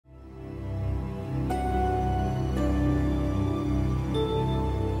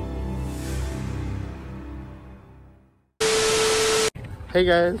Hey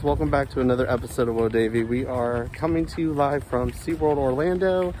guys, welcome back to another episode of Whoa Davey. We are coming to you live from SeaWorld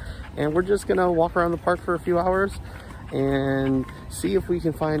Orlando, and we're just gonna walk around the park for a few hours and see if we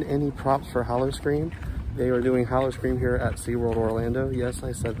can find any props for Howl-O-Scream. They are doing Howl-O-Scream here at SeaWorld Orlando. Yes,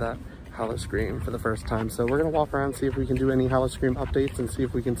 I said that, Howl-O-Scream, for the first time. So we're gonna walk around, see if we can do any Howl-O-Scream updates and see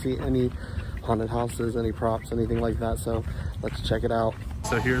if we can see any haunted houses, any props, anything like that. So let's check it out.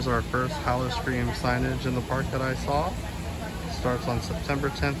 So here's our first Howl-O-Scream signage in the park that I saw. Starts on September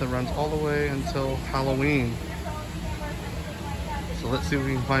 10th and runs all the way until Halloween. So let's see if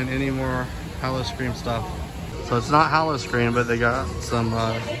we can find any more Howl-O-Scream stuff. So it's not Howl-O-Scream, but they got some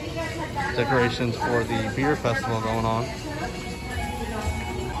decorations for the beer festival going on.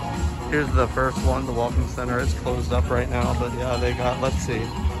 Here's the first one, the Welcome Center. It's closed up right now, but yeah, they got, let's see,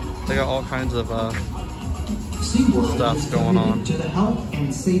 they got all kinds of stuff going on. To the health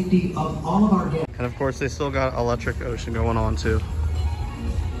and safety of all of our guests. And of course, they still got Electric Ocean going on too.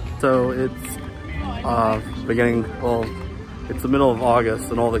 So it's it's the middle of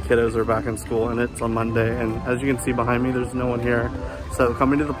August and all the kiddos are back in school and it's on Monday. And as you can see behind me, there's no one here. So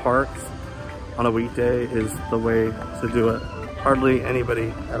coming to the parks on a weekday is the way to do it. Hardly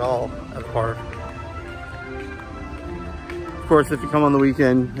anybody at all at the park. Of course, if you come on the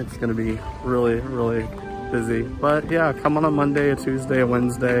weekend, it's gonna be really, really busy. But yeah, come on a Monday, a Tuesday, a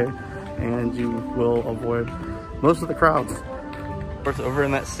Wednesday, and you will avoid most of the crowds. Of course, over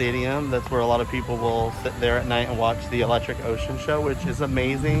in that stadium, that's where a lot of people will sit there at night and watch the Electric Ocean show, which is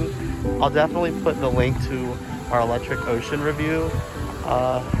amazing. I'll definitely put the link to our Electric Ocean review,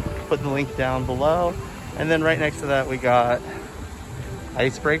 put the link down below. And then right next to that, we got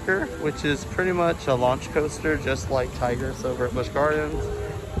Icebreaker, which is pretty much a launch coaster, just like Tigers over at Busch Gardens.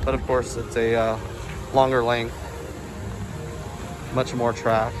 But of course, it's a longer length, much more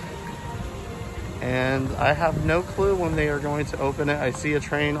track. And I have no clue when they are going to open it. I see a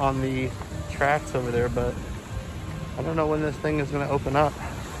train on the tracks over there, but I don't know when this thing is going to open up.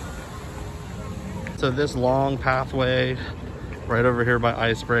 So this long pathway right over here by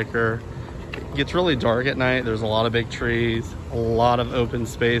Icebreaker, it gets really dark at night. There's a lot of big trees, a lot of open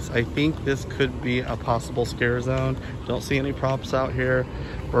space. I think this could be a possible scare zone. Don't see any props out here.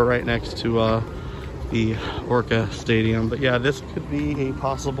 We're right next to the Orca Stadium. But yeah, this could be a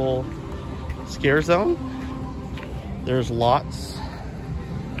possible scare zone. There's lots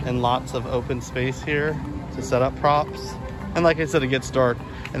and lots of open space here to set up props. And like I said, it gets dark.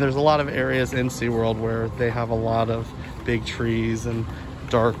 And there's a lot of areas in SeaWorld where they have a lot of big trees and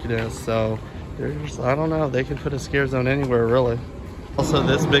darkness. So there's, I don't know, they can put a scare zone anywhere really. Also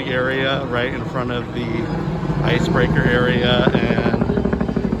this big area right in front of the Icebreaker area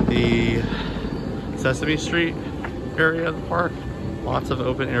and the Sesame Street area of the park. Lots of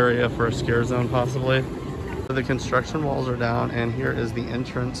open area for a scare zone possibly. So the construction walls are down and here is the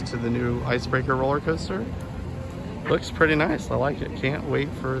entrance to the new Icebreaker roller coaster. Looks pretty nice, I like it. Can't wait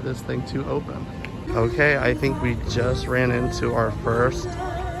for this thing to open. Okay, I think we just ran into our first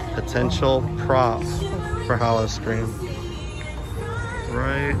potential prop for Howl-O-Scream.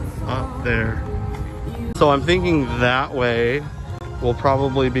 Right up there. So I'm thinking that way will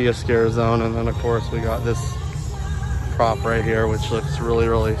probably be a scare zone, and then of course we got this prop right here which looks really,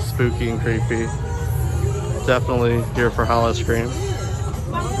 really spooky and creepy. Definitely here for Howl-O-Scream.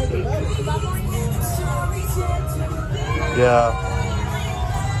 Yeah.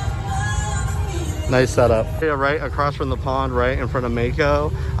 Nice setup. Yeah, right across from the pond, right in front of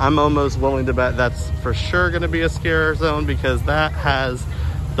Mako. I'm almost willing to bet that's for sure gonna be a scare zone because that has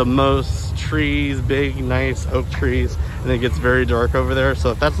the most trees, big, nice oak trees, and it gets very dark over there.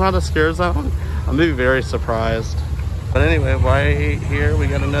 So if that's not a scare zone, I'm gonna be very surprised. But anyway, right here, we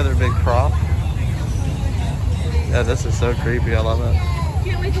got another big prop. Yeah, this is so creepy, I love it.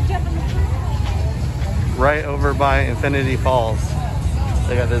 Can't wait to jump in the tree. Right over by Infinity Falls.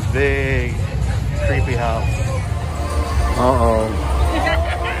 They got this big, creepy house. Uh-oh.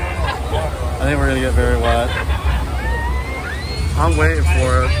 I think we're gonna get very wet. I'm waiting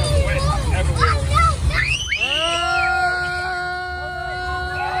for it.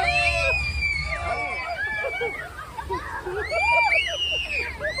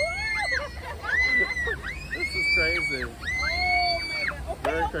 This is crazy.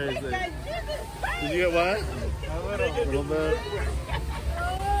 Very crazy. Did you get wet? A little bit.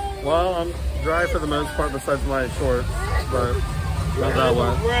 Well, I'm dry for the most part besides my shorts, but not that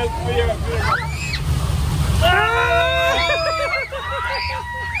wet.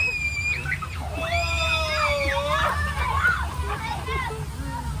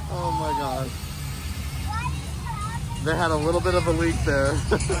 Oh my gosh. They had a little bit of a leak there.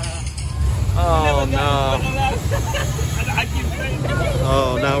 Oh no.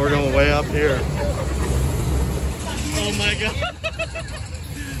 Oh, now we're going way up here. Oh my god.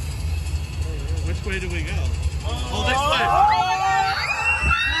 Which way do we go? Oh, this way.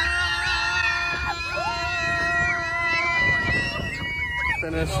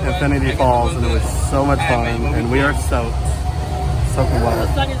 Finished Infinity Falls and it was so much fun and we are soaked. Soaking wet.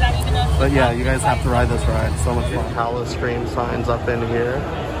 But yeah, you guys have to ride this ride. So much fun. Howl-O-Scream signs up in here.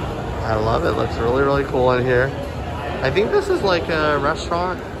 I love it. Looks really, really cool in here. I think this is like a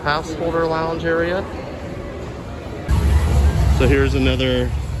restaurant, pass holder lounge area. So here's another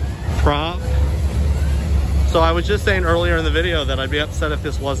prop. So I was just saying earlier in the video that I'd be upset if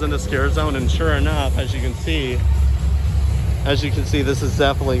this wasn't a scare zone, and sure enough, as you can see, this is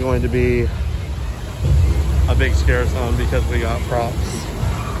definitely going to be a big scare zone because we got props.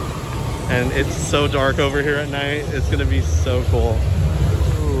 And it's so dark over here at night. It's gonna be so cool.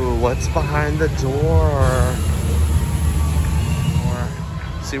 Ooh, what's behind the door?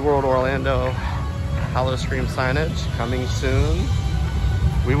 SeaWorld Orlando Howl-O-Scream signage coming soon.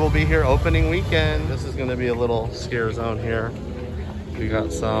 We will be here opening weekend. This is gonna be a little scare zone here. We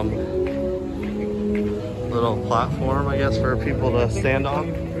got some little platform, I guess, for people to stand on.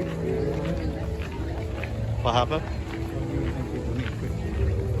 What happened?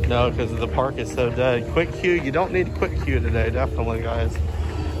 No, because the park is so dead. Quick queue, you don't need a quick queue today, definitely, guys.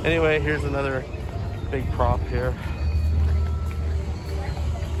 Anyway, here's another big prop here.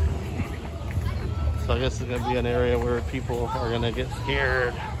 So I guess it's gonna be an area where people are gonna get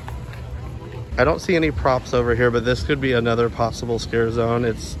scared. I don't see any props over here, but this could be another possible scare zone.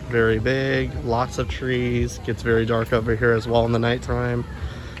 It's very big, lots of trees, gets very dark over here as well in the nighttime.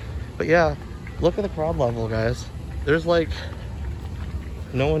 But yeah, look at the crowd level, guys. There's like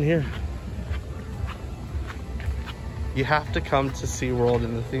no one here. You have to come to SeaWorld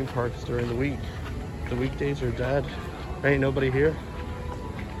and the theme parks during the week. The weekdays are dead. There ain't nobody here.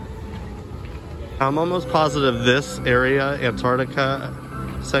 I'm almost positive this area, Antarctica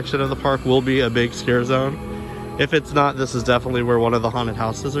section of the park, will be a big scare zone. If it's not, this is definitely where one of the haunted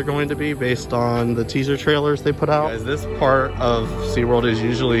houses are going to be based on the teaser trailers they put out. Guys, this part of SeaWorld is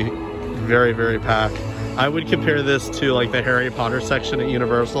usually very, very packed. I would compare this to like the Harry Potter section at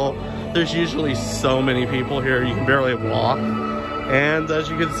Universal. There's usually so many people here, you can barely walk. And as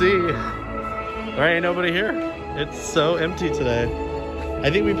you can see, there ain't nobody here. It's so empty today. I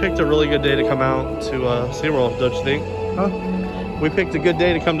think we picked a really good day to come out to SeaWorld, don't you think? Huh? We picked a good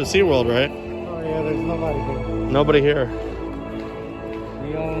day to come to SeaWorld, right? Oh yeah, there's nobody here. Nobody here.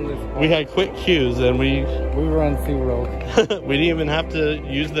 We own this park. We had quick queues and we run SeaWorld. we didn't even have to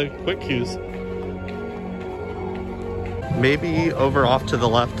use the quick queues. Maybe over off to the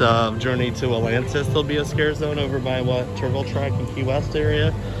left of Journey to Atlantis, there'll be a scare zone over by what, Turtle Track and Key West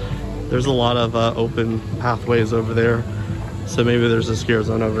area. There's a lot of open pathways over there. So maybe there's a scare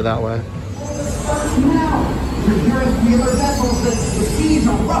zone over that way. Now, you're hearing from the other vessels that the seas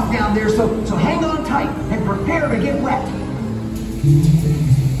are rough down there, so hang on tight and prepare to get wet.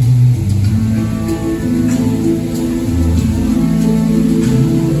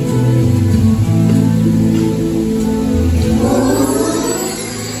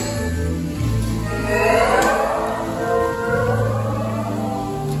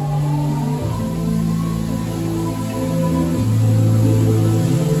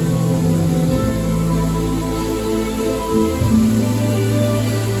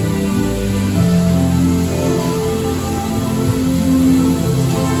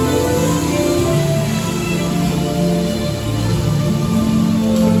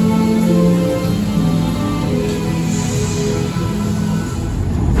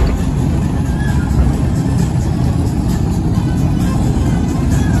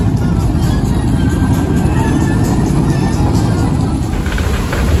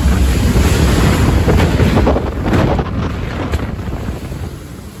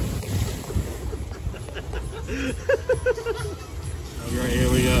 Alright,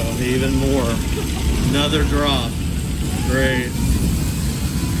 here we go. Even more. Another drop. Great.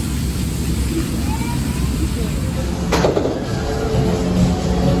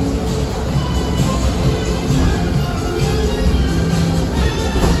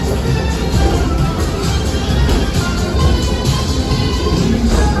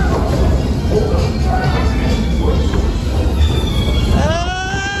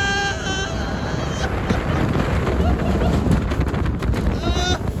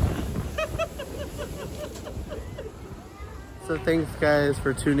 So thanks guys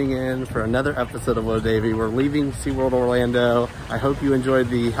for tuning in for another episode of Whoa Davey. We're leaving SeaWorld Orlando. I hope you enjoyed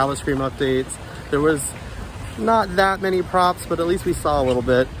the Howl-O-Scream updates. There was not that many props, but at least we saw a little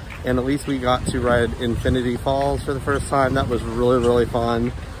bit. And at least we got to ride Infinity Falls for the first time. That was really, really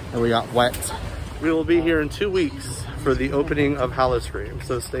fun. And we got wet. We will be here in 2 weeks for the opening of Howl-O-Scream.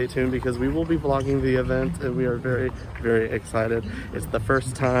 So stay tuned because we will be vlogging the event and we are very, very excited. It's the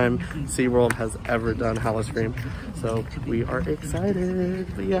first time SeaWorld has ever done Howl-O-Scream. So we are excited.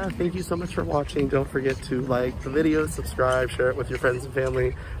 But yeah, thank you so much for watching. Don't forget to like the video, subscribe, share it with your friends and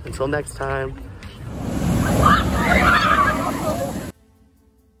family. Until next time.